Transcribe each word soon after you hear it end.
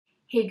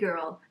Hey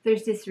girl,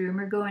 there's this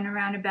rumor going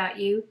around about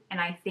you, and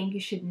I think you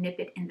should nip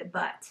it in the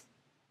butt.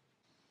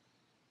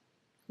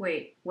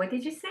 Wait, what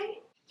did you say?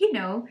 You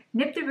know,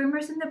 nip the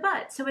rumors in the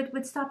butt so it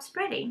would stop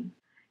spreading.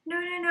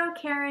 No,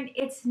 Karen,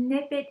 it's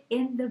nip it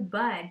in the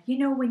bud. You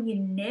know, when you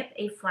nip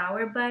a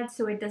flower bud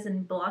so it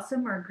doesn't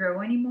blossom or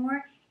grow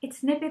anymore,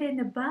 it's nip it in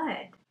the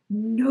bud.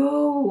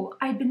 No,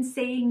 I've been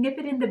saying nip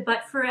it in the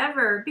butt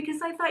forever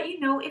because I thought,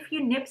 if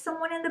you nip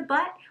someone in the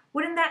butt,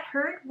 wouldn't that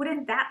hurt?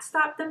 Wouldn't that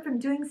stop them from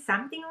doing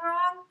something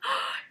wrong?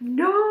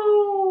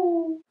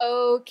 No!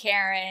 Oh,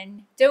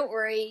 Karen, don't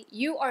worry.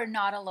 You are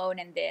not alone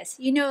in this.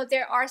 You know,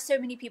 there are so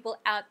many people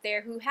out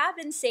there who have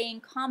been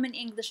saying common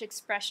English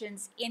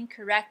expressions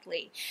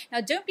incorrectly.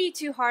 Now, don't be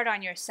too hard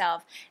on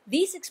yourself.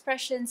 These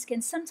expressions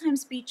can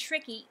sometimes be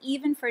tricky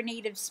even for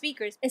native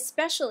speakers,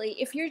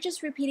 especially if you're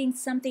just repeating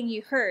something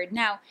you heard.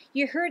 Now,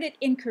 you heard it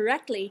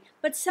incorrectly,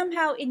 but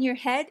somehow in your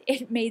head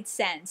it made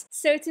sense.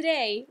 So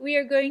today, we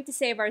are going to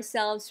save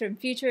ourselves from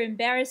future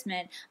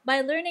embarrassment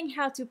by learning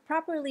how to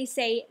properly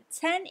say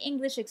 10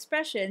 English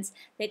expressions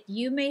that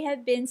you may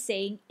have been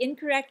saying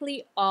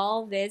incorrectly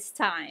all this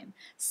time.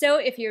 So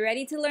if you're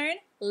ready to learn,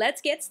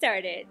 let's get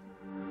started.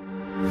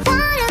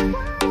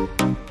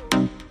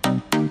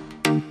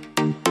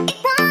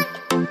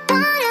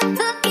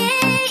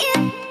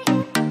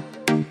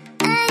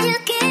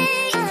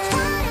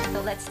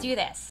 So let's do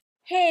this.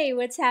 Hey,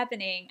 what's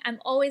happening? I'm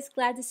always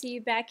glad to see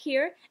you back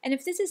here. And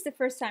if this is the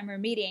first time we're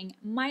meeting,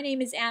 my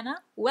name is Anna.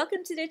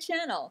 Welcome to the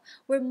channel,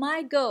 where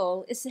my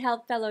goal is to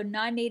help fellow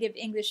non-native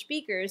English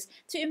speakers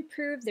to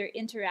improve their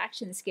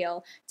interaction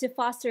skill, to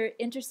foster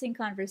interesting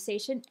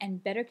conversation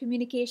and better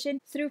communication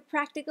through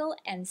practical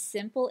and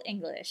simple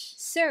English.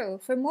 So,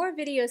 for more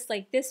videos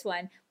like this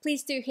one,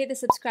 please do hit the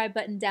subscribe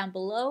button down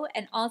below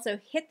and also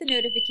hit the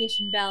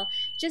notification bell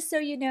just so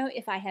you know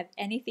if I have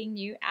anything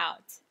new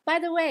out. By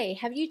the way,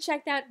 have you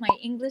checked out my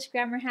English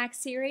Grammar Hack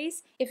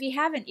series? If you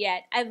haven't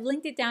yet, I've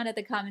linked it down at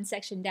the comment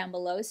section down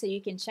below so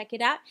you can check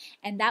it out,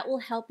 and that will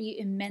help you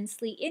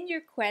immensely in your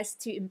quest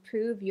to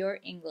improve your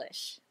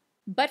English.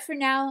 But for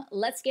now,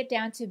 let's get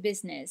down to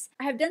business.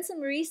 I have done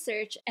some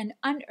research and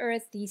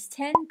unearthed these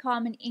 10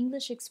 common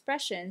English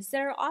expressions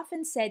that are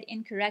often said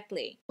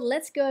incorrectly.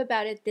 Let's go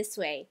about it this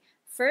way.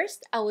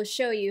 First, I will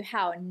show you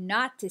how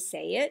not to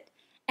say it.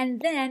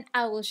 And then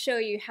I will show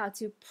you how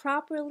to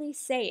properly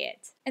say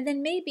it. And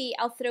then maybe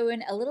I'll throw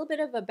in a little bit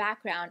of a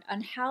background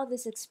on how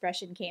this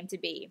expression came to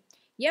be.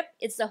 Yep,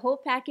 it's the whole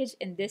package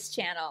in this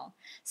channel.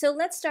 So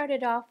let's start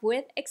it off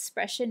with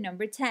expression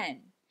number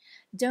 10.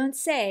 Don't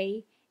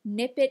say,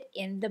 nip it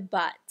in the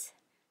butt.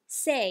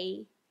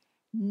 Say,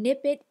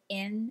 nip it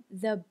in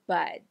the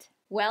bud.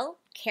 Well,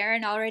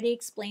 Karen already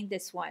explained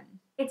this one.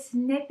 It's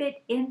nip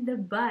it in the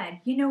bud.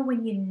 You know,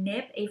 when you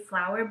nip a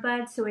flower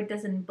bud so it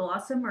doesn't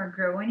blossom or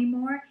grow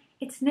anymore,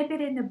 it's nip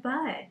it in the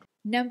bud.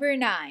 Number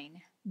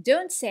 9.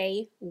 Don't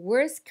say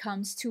worst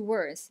comes to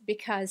worst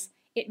because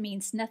it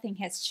means nothing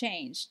has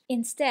changed.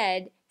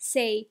 Instead,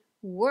 say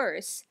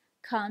worse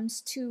comes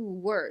to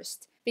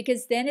worst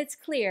because then it's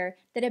clear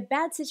that a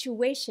bad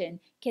situation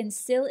can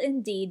still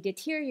indeed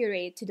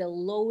deteriorate to the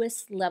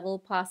lowest level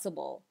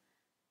possible.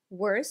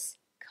 Worst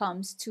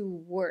comes to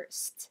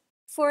worst.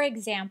 For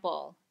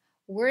example,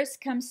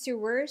 worst comes to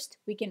worst,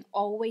 we can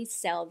always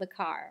sell the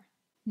car.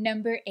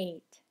 Number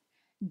 8.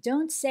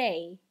 Don't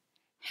say,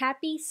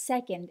 happy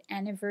second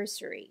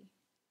anniversary.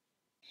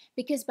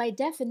 Because by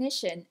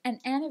definition, an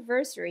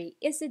anniversary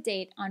is the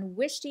date on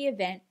which the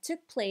event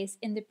took place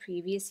in the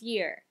previous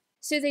year.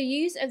 So the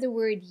use of the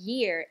word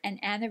year and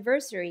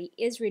anniversary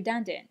is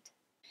redundant.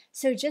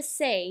 So just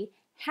say,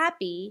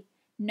 happy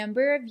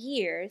number of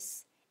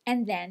years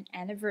and then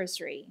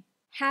anniversary.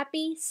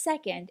 Happy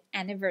second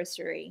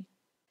anniversary.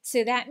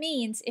 So that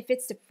means if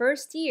it's the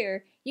first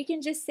year, you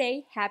can just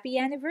say happy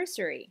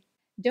anniversary.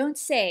 Don't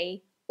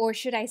say, or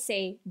should I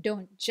say,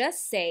 don't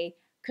just say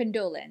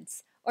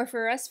condolence, or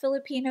for us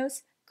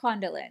Filipinos,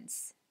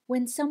 condolence.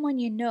 When someone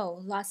you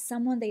know lost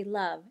someone they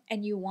love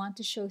and you want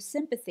to show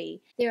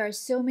sympathy, there are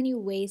so many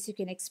ways you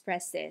can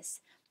express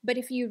this. But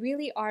if you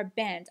really are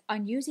bent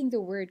on using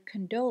the word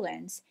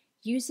condolence,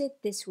 use it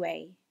this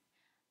way.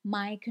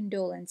 My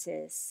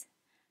condolences.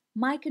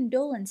 My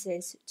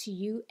condolences to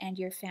you and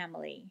your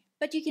family.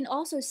 But you can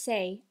also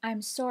say,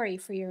 I'm sorry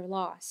for your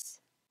loss.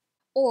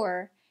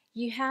 Or,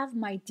 you have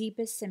my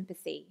deepest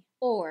sympathy.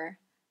 Or,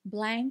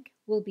 blank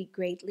will be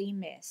greatly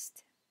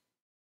missed.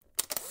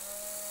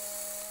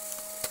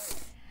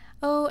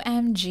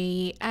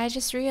 OMG, I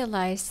just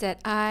realized that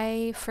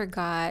I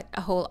forgot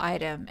a whole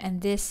item,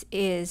 and this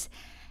is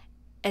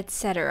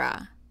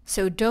etc.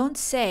 So don't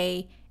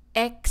say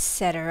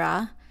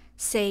etc.,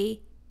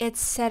 say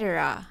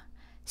etc.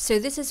 So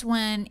this is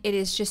when it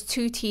is just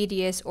too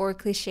tedious or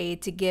cliche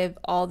to give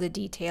all the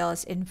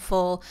details in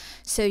full.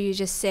 So you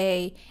just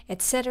say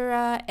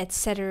etc.,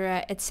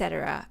 etc.,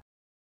 etc.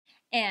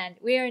 And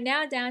we are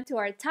now down to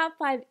our top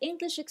 5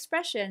 English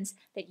expressions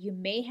that you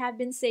may have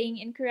been saying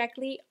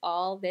incorrectly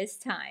all this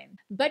time.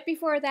 But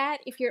before that,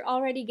 if you're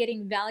already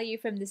getting value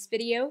from this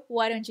video,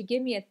 why don't you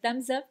give me a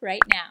thumbs up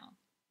right now?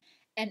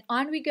 And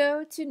on we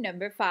go to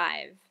number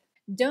 5.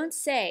 Don't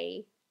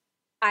say,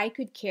 I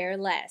could care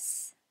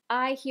less.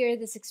 I hear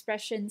this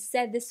expression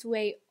said this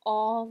way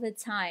all the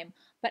time,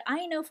 but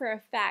I know for a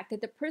fact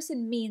that the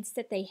person means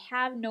that they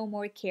have no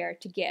more care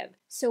to give.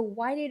 So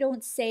why they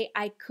don't say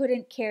I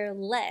couldn't care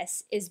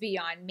less is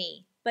beyond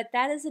me. But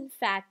that is in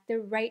fact the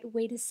right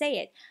way to say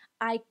it.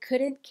 I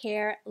couldn't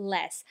care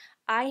less.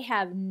 I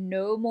have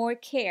no more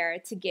care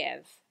to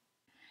give.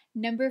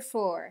 Number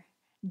 4,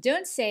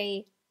 don't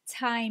say,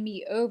 tie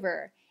me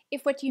over,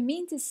 if what you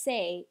mean to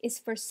say is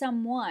for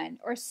someone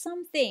or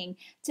something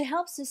to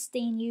help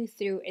sustain you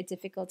through a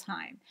difficult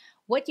time.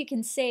 What you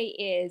can say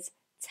is,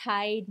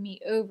 tide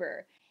me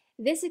over.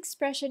 This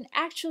expression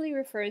actually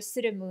refers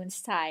to the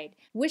moon's tide,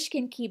 which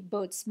can keep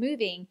boats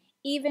moving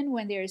even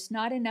when there is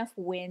not enough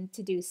wind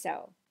to do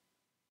so.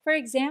 For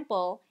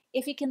example,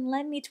 if you can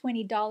lend me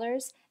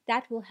 $20,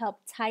 that will help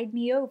tide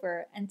me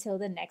over until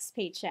the next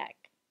paycheck.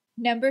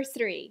 Number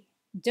 3,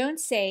 don't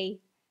say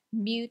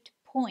mute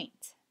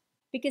point.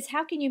 Because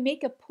how can you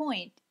make a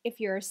point if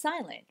you're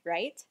silent,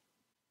 right?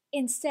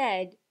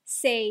 Instead,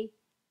 say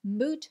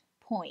moot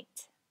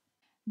point.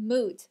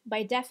 Moot,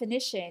 by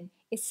definition,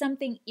 is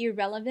something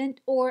irrelevant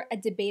or a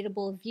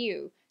debatable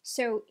view,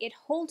 so it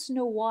holds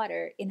no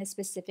water in a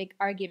specific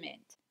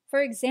argument.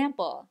 For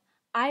example,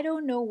 I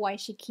don't know why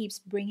she keeps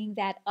bringing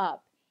that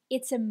up.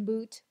 It's a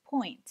moot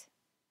point.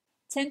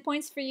 10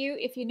 points for you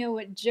if you know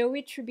what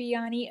Joey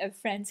Tribbiani of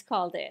Friends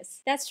called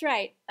this. That's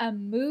right, a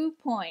moo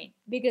point,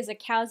 because a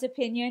cow's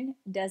opinion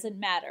doesn't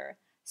matter.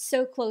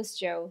 So close,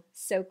 Joe,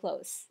 so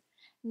close.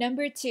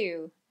 Number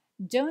 2,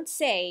 don't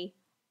say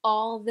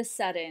all of a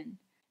sudden.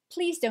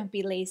 Please don't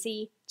be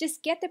lazy,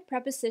 just get the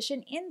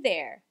preposition in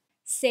there.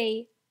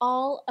 Say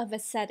all of a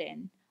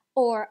sudden,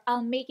 or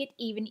I'll make it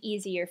even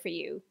easier for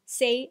you.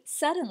 Say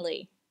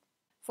suddenly.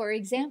 For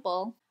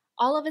example,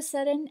 all of a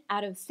sudden,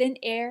 out of thin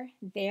air,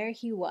 there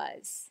he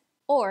was.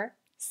 Or,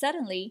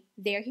 suddenly,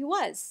 there he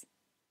was.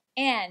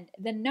 And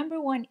the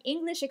number 1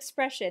 English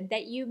expression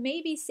that you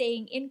may be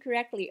saying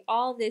incorrectly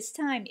all this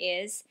time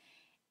is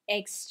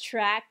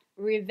extract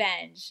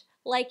revenge,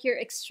 like you're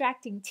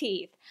extracting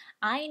teeth.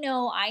 I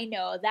know,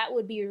 that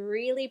would be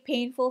really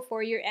painful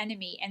for your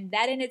enemy, and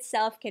that in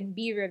itself can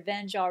be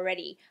revenge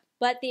already.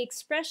 But the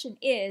expression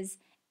is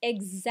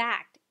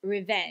exact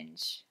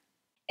revenge.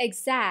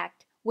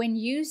 Exact, when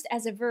used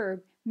as a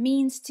verb,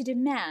 means to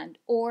demand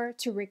or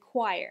to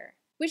require,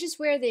 which is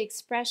where the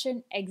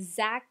expression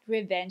exact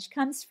revenge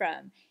comes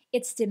from.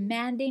 It's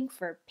demanding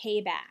for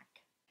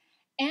payback.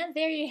 And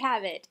there you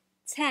have it,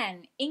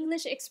 10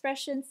 English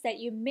expressions that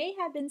you may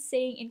have been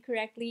saying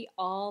incorrectly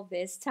all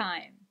this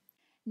time.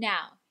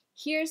 Now,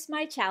 here's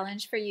my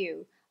challenge for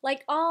you.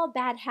 Like all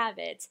bad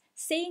habits,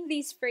 saying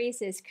these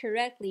phrases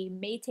correctly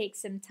may take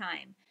some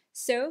time.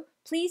 So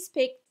please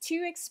pick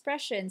 2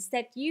 expressions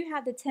that you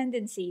have the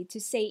tendency to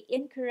say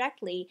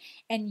incorrectly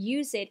and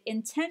use it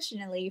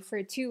intentionally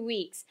for 2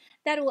 weeks.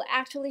 That will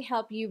actually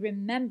help you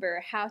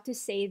remember how to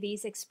say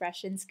these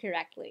expressions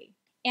correctly.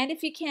 And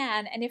if you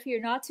can, and if you're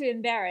not too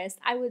embarrassed,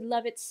 I would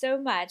love it so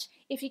much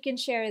if you can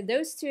share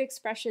those 2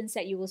 expressions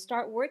that you will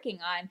start working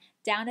on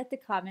down at the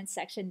comment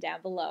section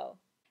down below.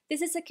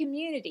 This is a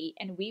community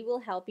and we will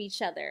help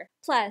each other.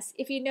 Plus,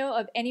 if you know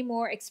of any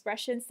more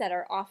expressions that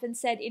are often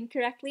said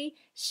incorrectly,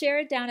 share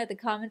it down at the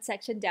comment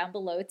section down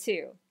below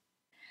too.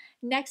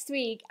 Next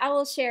week, I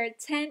will share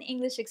 10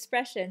 English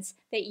expressions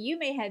that you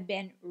may have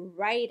been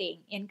writing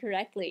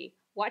incorrectly.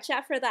 Watch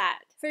out for that.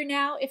 For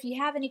now, if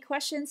you have any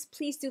questions,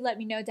 please do let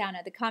me know down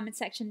at the comment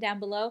section down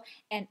below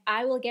and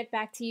I will get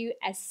back to you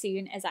as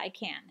soon as I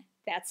can.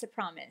 That's a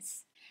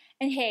promise.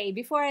 And hey,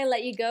 before I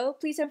let you go,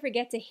 please don't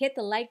forget to hit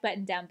the like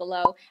button down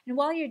below. And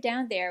while you're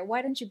down there,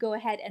 why don't you go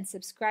ahead and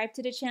subscribe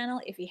to the channel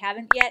if you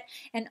haven't yet.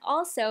 And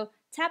also,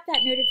 tap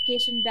that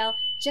notification bell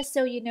just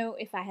so you know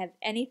if I have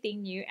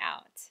anything new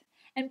out.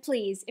 And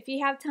please, if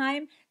you have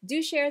time,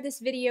 do share this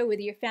video with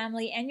your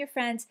family and your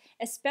friends,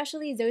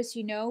 especially those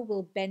you know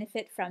will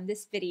benefit from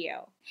this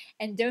video.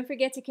 And don't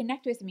forget to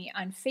connect with me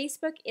on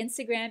Facebook,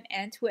 Instagram,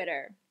 and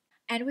Twitter.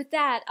 And with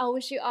that, I'll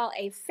wish you all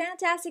a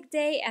fantastic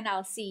day and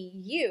I'll see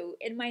you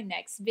in my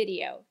next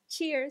video.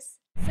 Cheers!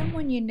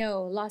 Someone you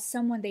know lost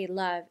someone they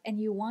love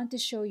and you want to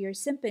show your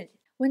sympathy.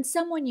 When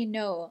someone you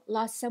know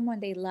lost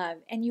someone they love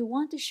and you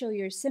want to show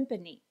your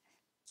sympathy.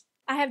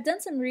 I have done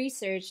some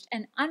research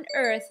and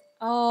unearthed,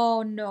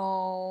 oh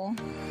no.